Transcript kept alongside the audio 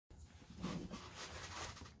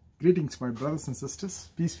Greetings, my brothers and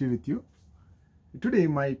sisters. Peace be with you. Today,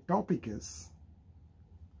 my topic is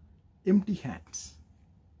empty hands.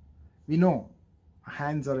 We know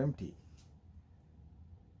hands are empty.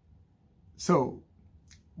 So,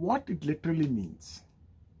 what it literally means,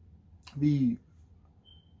 we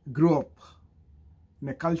grew up in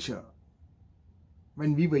a culture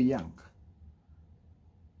when we were young.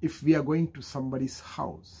 If we are going to somebody's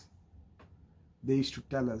house, they used to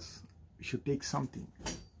tell us we should take something,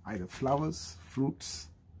 either flowers, fruits,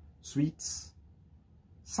 sweets,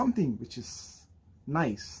 something which is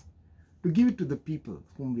nice, to give it to the people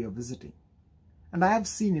whom we are visiting. And I have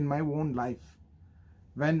seen in my own life,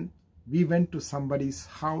 when we went to somebody's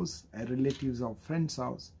house, a relative's or friend's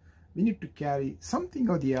house, we need to carry something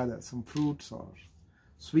or the other, some fruits or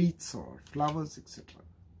sweets or flowers, etc.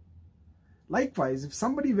 Likewise, if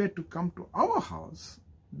somebody were to come to our house,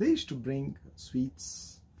 they used to bring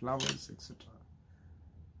sweets, flowers, etc.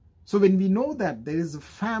 So when we know that there is a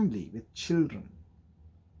family with children,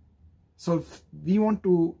 so if we want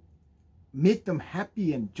to make them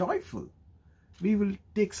happy and joyful, we will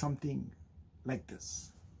take something like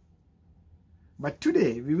this. But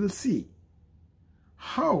today we will see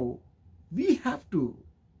how we have to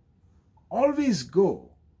always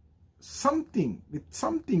go with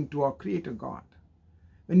something to our Creator God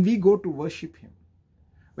when we go to worship Him.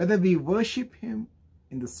 Whether we worship Him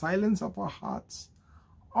in the silence of our hearts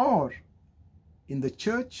or in the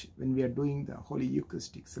church when we are doing the Holy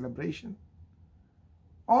Eucharistic celebration,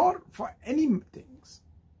 or for any things,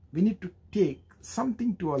 we need to take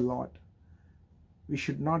something to our Lord. We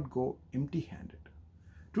should not go empty-handed.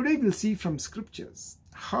 Today we'll see from scriptures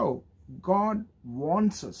how God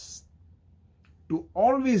wants us to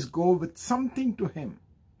always go with something to Him,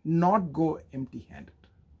 not go empty-handed.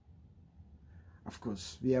 Of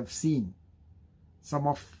course, we have seen some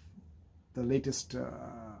of the latest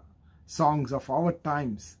songs of our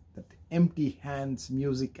times, that Empty Hands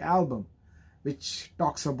music album, which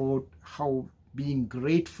talks about how being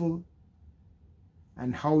grateful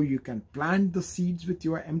and how you can plant the seeds with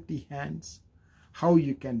your empty hands, how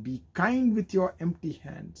you can be kind with your empty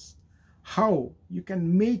hands, how you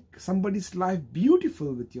can make somebody's life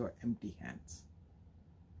beautiful with your empty hands.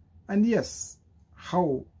 And yes,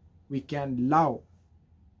 how we can love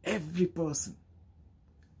every person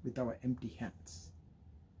with our empty hands.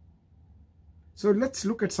 So let's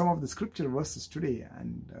look at some of the scripture verses today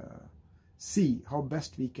and see how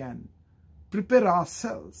best we can prepare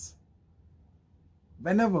ourselves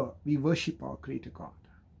whenever we worship our Creator God.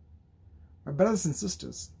 My brothers and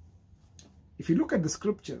sisters, if you look at the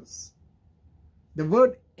scriptures, the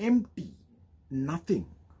word empty, nothing,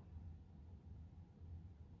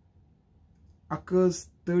 occurs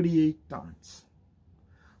 38 times.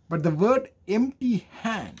 But the word empty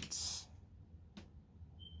hands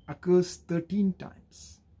occurs 13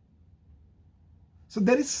 times. So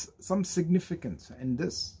there is some significance in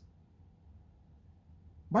this.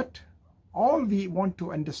 But all we want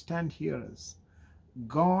to understand here is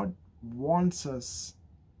God wants us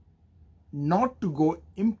not to go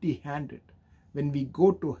empty-handed when we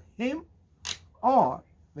go to Him or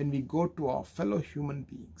when we go to our fellow human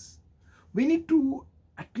beings. We need to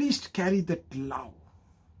at least carry that love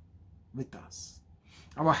with us.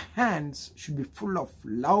 Our hands should be full of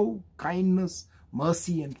love, kindness,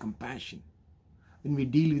 mercy and compassion when we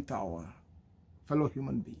deal with our fellow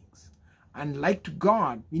human beings. And like to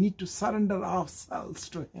God, we need to surrender ourselves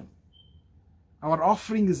to Him. Our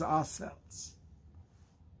offering is ourselves.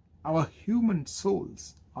 Our human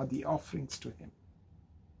souls are the offerings to Him.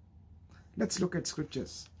 Let's look at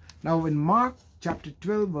scriptures. Now in Mark chapter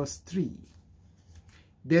 12 verse 3,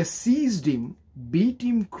 they seized him, beat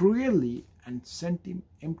him cruelly and sent him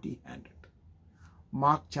empty-handed.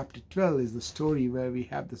 Mark chapter 12 is the story where we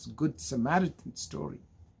have this Good Samaritan story.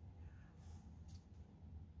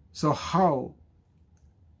 So how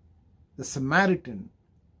the Samaritan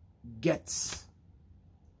gets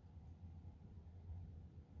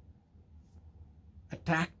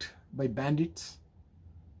attacked by bandits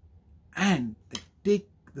and they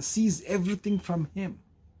seize everything from him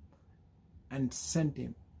and sent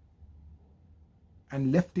him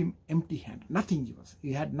and left him empty-handed. Nothing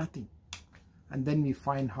he had nothing. And then we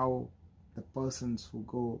find how the persons who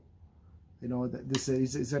go, this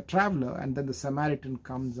is a traveler, and then the Samaritan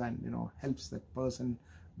comes and helps that person,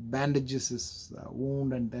 bandages his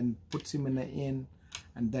wound and then puts him in an inn,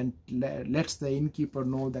 and then lets the innkeeper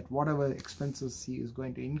know that whatever expenses he is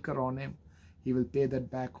going to incur on him, he will pay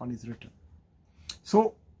that back on his return.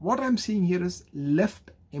 So what I'm seeing here is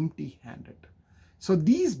left empty-handed. So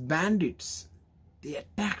these bandits, they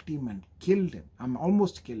attacked him and killed him,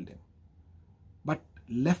 almost killed him. But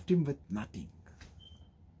left him with nothing.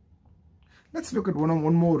 Let's look at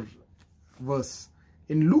one more verse.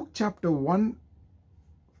 In Luke chapter 1,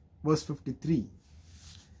 verse 53.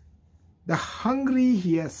 The hungry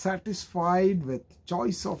he has satisfied with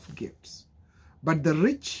choice of gifts, but the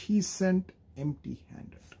rich he sent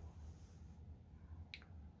empty-handed.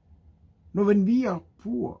 Now, when we are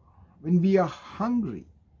poor, when we are hungry,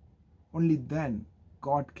 only then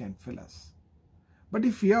God can fill us. But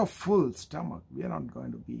if we have full stomach, we are not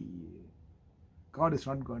going to be, God is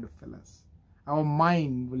not going to fill us. Our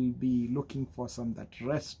mind will be looking for that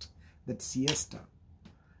rest, that siesta.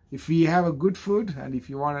 If we have a good food, and if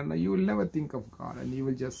you want to know, you will never think of God, and you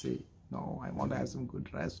will just say, no, I want to have some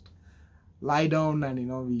good rest. Lie down,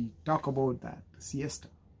 and we talk about that, siesta.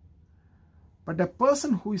 But a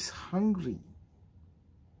person who is hungry,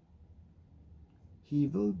 he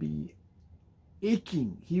will be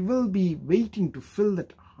aching. He will be waiting to fill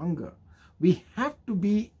that hunger. We have to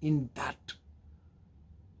be in that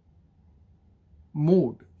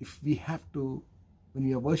mode if we have to, when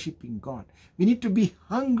we are worshiping God. We need to be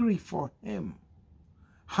hungry for Him,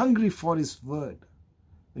 hungry for His word.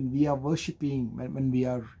 When we are worshiping, when we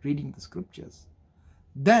are reading the scriptures,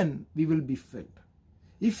 then we will be filled.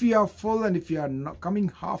 If we are full and if we are not coming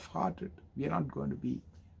half-hearted, we are not going to be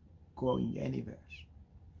going anywhere.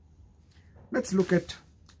 Let's look at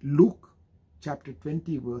Luke chapter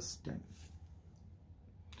 20, verse 10.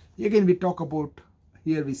 Again, we talk about,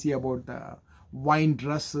 here we see about the wine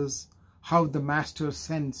dressers, how the master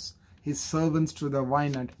sends his servants to the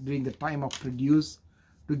vine during the time of produce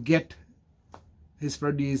to get his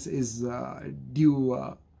produce is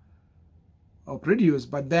due produce,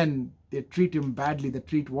 but then they treat him badly. They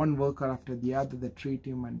treat one worker after the other. They treat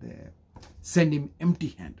him and they send him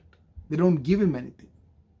empty-handed. They don't give him anything.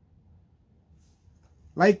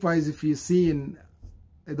 Likewise, if you see in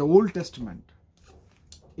the Old Testament,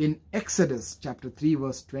 in Exodus chapter 3,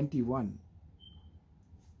 verse 21,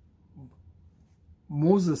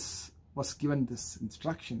 Moses was given this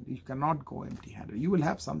instruction: you cannot go empty-handed. You will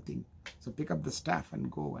have something, so pick up the staff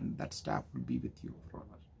and go, and that staff will be with you forever.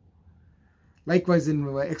 Likewise, in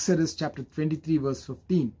Exodus chapter 23, verse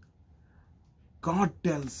 15, God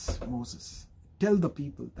tells Moses, tell the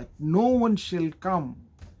people that no one shall come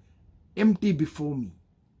empty before me,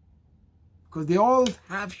 because they all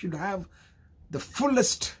should have the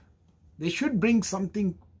fullest. They should bring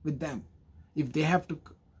something with them. If they have to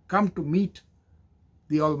come to meet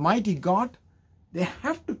the Almighty God, they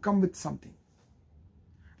have to come with something.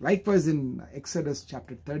 Likewise, in Exodus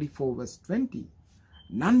chapter 34, verse 20,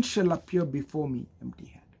 none shall appear before me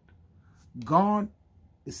empty-handed. God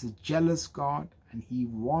is a jealous God, and He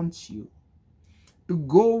wants you to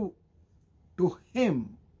go to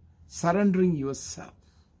Him, surrendering yourself.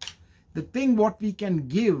 The thing what we can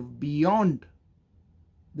give beyond,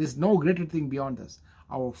 there's no greater thing beyond us,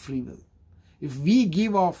 our free will. If we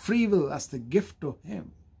give our free will as the gift to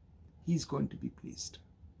Him, He's going to be pleased.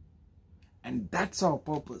 And that's our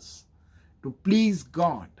purpose, to please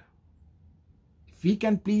God. If we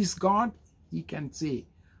can please God, He can say,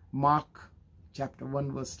 Mark chapter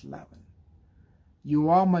 1, verse 11, you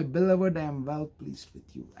are my beloved, I am well pleased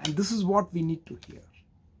with you. And this is what we need to hear.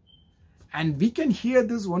 And we can hear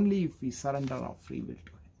this only if we surrender our free will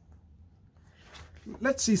to Him.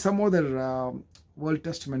 Let's see some other Old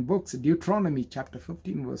Testament books. Deuteronomy chapter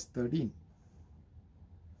 15, verse 13.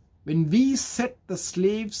 When we set the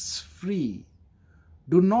slaves free,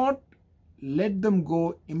 do not let them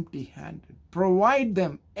go empty-handed. Provide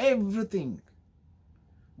them everything,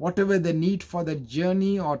 whatever they need for their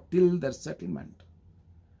journey or till their settlement.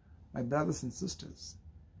 My brothers and sisters,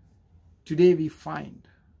 today we find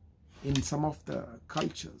in some of the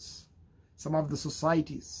cultures, some of the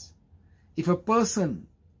societies, if a person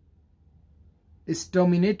is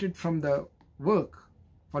terminated from the work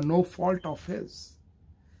for no fault of his,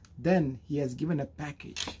 then he has given a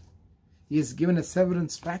package. He has given a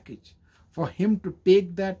severance package for him to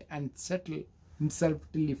take that and settle himself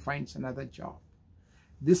till he finds another job.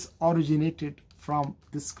 This originated from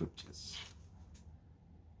the scriptures.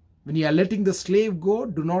 When you are letting the slave go,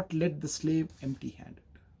 do not let the slave empty-handed.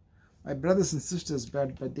 My brothers and sisters,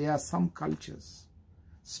 but there are some cultures,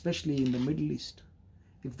 especially in the Middle East,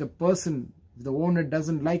 if the owner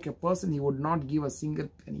doesn't like a person, he would not give a single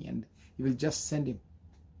penny, and he will just send him,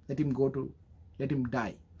 let him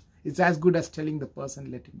die. It's as good as telling the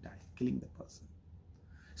person, let him die, killing the person.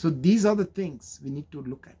 So these are the things we need to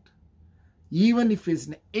look at. Even if he's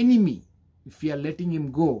an enemy, if we are letting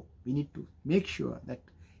him go, we need to make sure that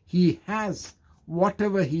he has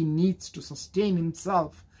whatever he needs to sustain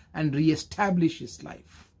himself and re-establish his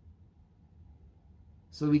life.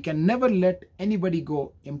 So we can never let anybody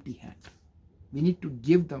go empty-handed. We need to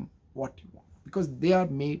give them what you want, because they are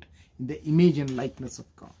made in the image and likeness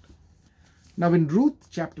of God. Now in Ruth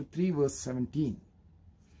chapter 3 verse 17,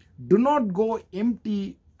 do not go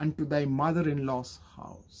empty unto thy mother-in-law's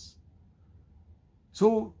house.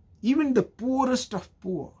 So even the poorest of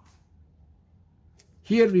poor,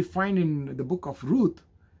 here we find in the book of Ruth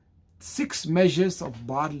 6 measures of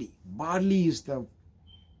barley. Barley is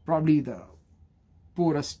probably the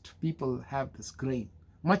poorest people have this grain,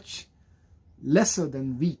 much lesser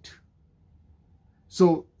than wheat.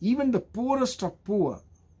 So even the poorest of poor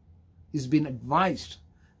is being advised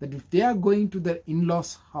that if they are going to their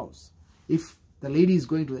in-laws' house, if the lady is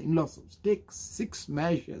going to the in-laws' house, take 6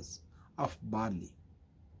 measures of barley.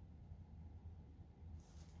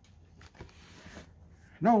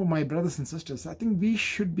 Now, my brothers and sisters, I think we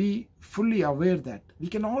should be fully aware that we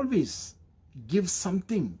can always give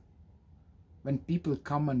something when people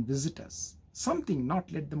come and visit us. Something,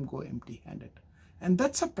 not let them go empty-handed. And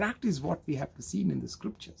that's a practice what we have seen in the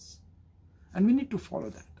scriptures. And we need to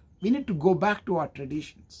follow that. We need to go back to our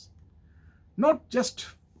traditions. Not just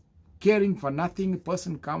caring for nothing. A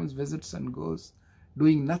person comes, visits and goes,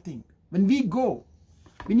 doing nothing. When we go,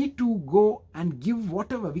 we need to go and give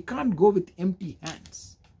whatever. We can't go with empty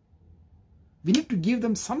hands. We need to give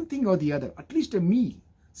them something or the other, at least a meal.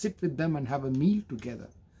 Sit with them and have a meal together.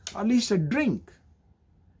 At least a drink.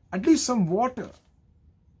 At least some water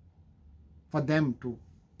for them to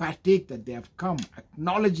partake that they have come,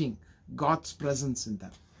 acknowledging God's presence in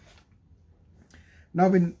them. Now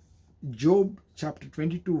in Job chapter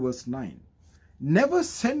 22 verse 9, never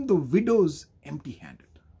send the widows empty-handed.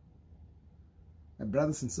 My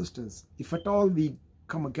brothers and sisters, if at all we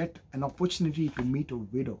come and get an opportunity to meet a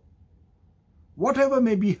widow, whatever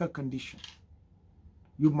may be her condition,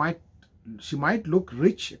 she might look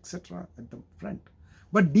rich, etc. at the front,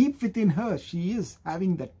 but deep within her, she is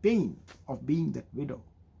having that pain of being that widow.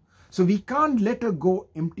 So we can't let her go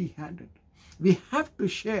empty-handed. We have to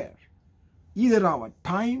share either our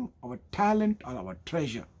time, our talent, or our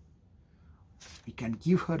treasure. We can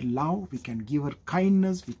give her love, we can give her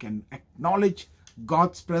kindness, we can acknowledge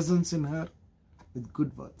God's presence in her with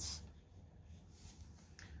good words.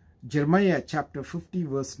 Jeremiah chapter 50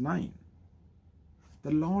 verse 9.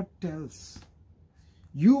 The Lord tells,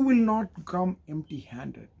 you will not come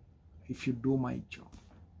empty-handed if you do my job,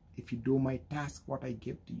 if you do my task, what I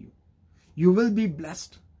give to you. You will be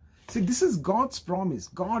blessed. See, this is God's promise.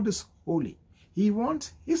 God is holy. He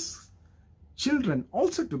wants his children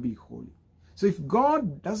also to be holy. So if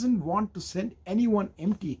God doesn't want to send anyone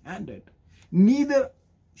empty-handed, neither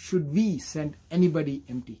should we send anybody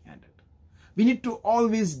empty-handed. We need to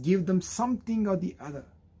always give them something or the other.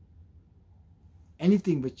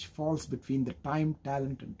 Anything which falls between the time,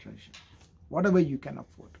 talent and treasure. Whatever you can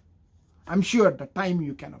afford. I'm sure the time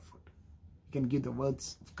you can afford. You can give the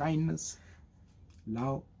words of kindness,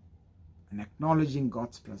 love, and acknowledging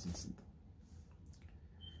God's presence in them.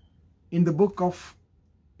 In the book of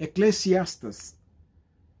Ecclesiastes,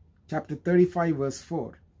 chapter 35 verse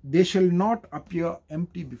 4, they shall not appear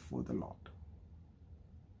empty before the Lord.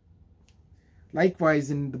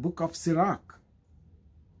 Likewise, in the book of Sirach,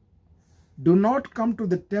 do not come to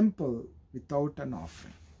the temple without an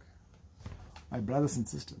offering. My brothers and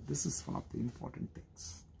sisters, this is one of the important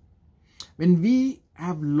things. When we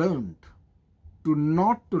have learned to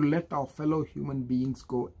not to let our fellow human beings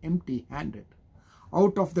go empty-handed,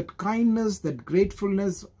 out of that kindness, that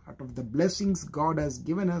gratefulness, out of the blessings God has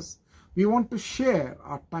given us, we want to share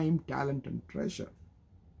our time, talent and treasure.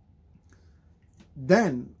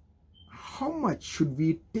 Then, how much should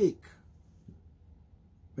we take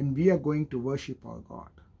when we are going to worship our God?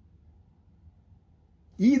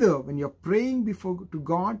 Either when you're praying to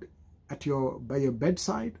God by your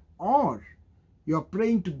bedside, or you're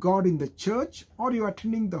praying to God in the church, or you're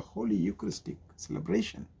attending the Holy Eucharistic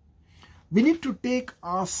celebration. We need to take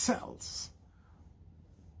ourselves.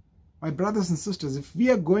 My brothers and sisters, if we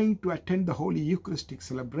are going to attend the Holy Eucharistic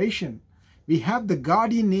celebration, we have the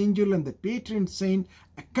guardian angel and the patron saint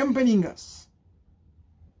accompanying us.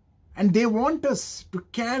 And they want us to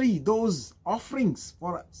carry those offerings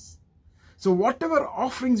for us. So whatever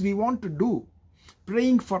offerings we want to do,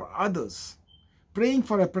 praying for others, praying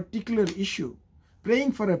for a particular issue,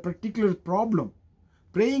 praying for a particular problem,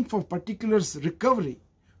 praying for particular recovery,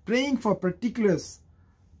 praying for particular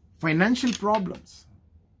financial problems,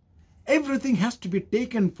 everything has to be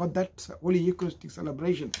taken for that Holy Eucharistic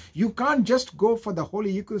celebration. You can't just go for the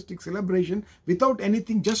Holy Eucharistic celebration without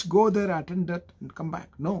anything, just go there, attend that and come back.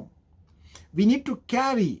 No. We need to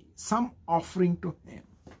carry some offering to Him,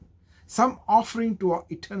 some offering to our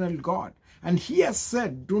eternal God. And he has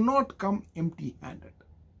said, do not come empty-handed.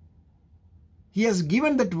 He has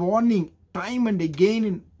given that warning time and again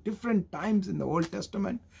in different times in the Old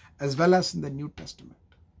Testament as well as in the New Testament.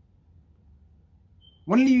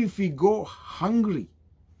 Only if we go hungry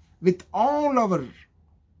with all our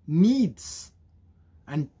needs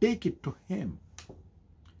and take it to him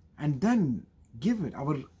and then give it,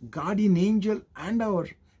 our guardian angel and our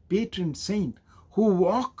patron saint who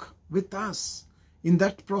walk with us in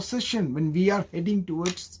that procession when we are heading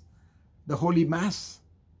towards the Holy Mass.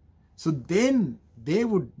 So then they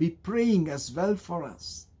would be praying as well for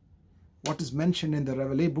us. What is mentioned in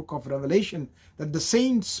the book of Revelation, that the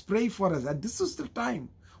saints pray for us. And this is the time,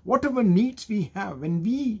 whatever needs we have, when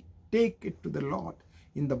we take it to the Lord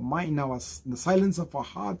in the silence of our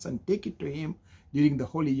hearts and take it to him during the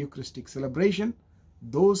Holy Eucharistic celebration,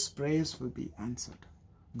 those prayers will be answered.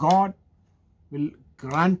 God will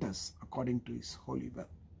grant us according to his holy will.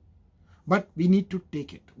 But we need to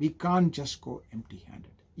take it. We can't just go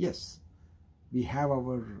empty-handed. Yes, we have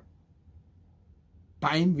our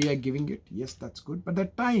time, we are giving it. Yes, that's good. But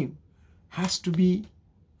that time has to be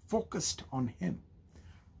focused on him.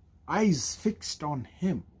 Eyes fixed on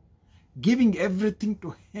him. Giving everything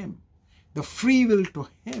to him. The free will to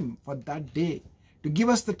him for that day. To give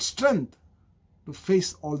us that strength to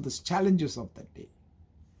face all the challenges of that day.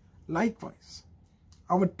 Likewise,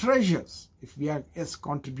 our treasures, if we are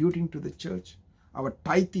contributing to the church, our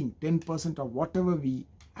tithing, 10% of whatever we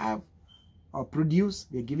have or produce,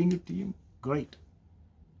 we are giving it to him. Great.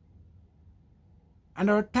 And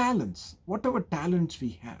our talents, whatever talents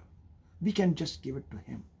we have, we can just give it to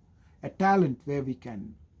him. A talent where we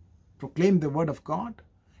can proclaim the word of God,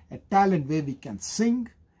 a talent where we can sing,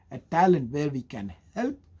 a talent where we can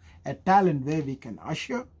help, a talent where we can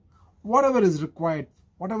usher, whatever is required,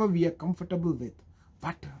 whatever we are comfortable with,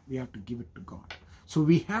 but we have to give it to God. So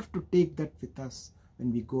we have to take that with us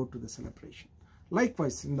when we go to the celebration.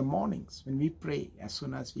 Likewise, in the mornings, when we pray, as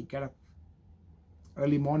soon as we get up,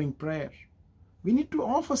 early morning prayer, we need to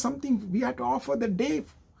offer something. We have to offer the day.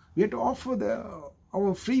 We have to offer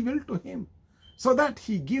our free will to him, so that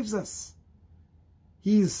he gives us,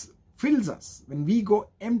 he fills us. When we go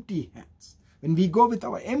empty hands, when we go with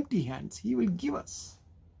our empty hands, he will give us.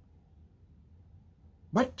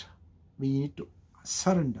 But we need to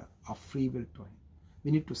surrender our free will to him.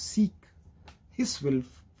 We need to seek his will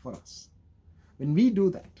for us. When we do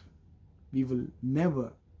that, we will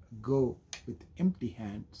never go with empty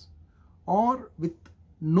hands or with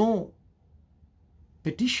no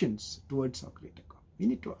petitions towards our Creator God. We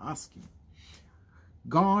need to ask him.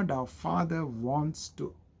 God our Father wants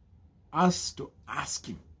us to ask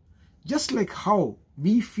him. Just like how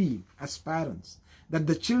we feel as parents that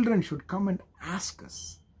the children should come and ask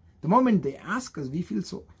us. The moment they ask us, we feel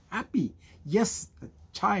so happy. Yes, the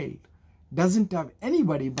child doesn't have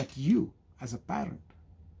anybody but you as a parent.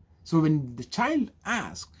 So when the child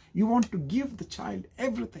asks, you want to give the child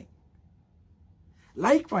everything.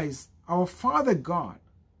 Likewise, our Father God,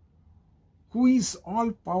 who is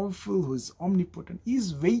all-powerful, who is omnipotent,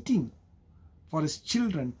 is waiting for his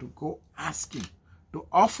children to go ask him, to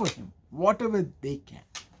offer him whatever they can.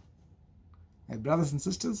 My brothers and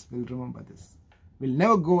sisters will remember this. We'll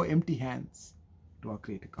never go empty hands to our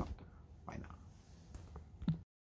Creator God.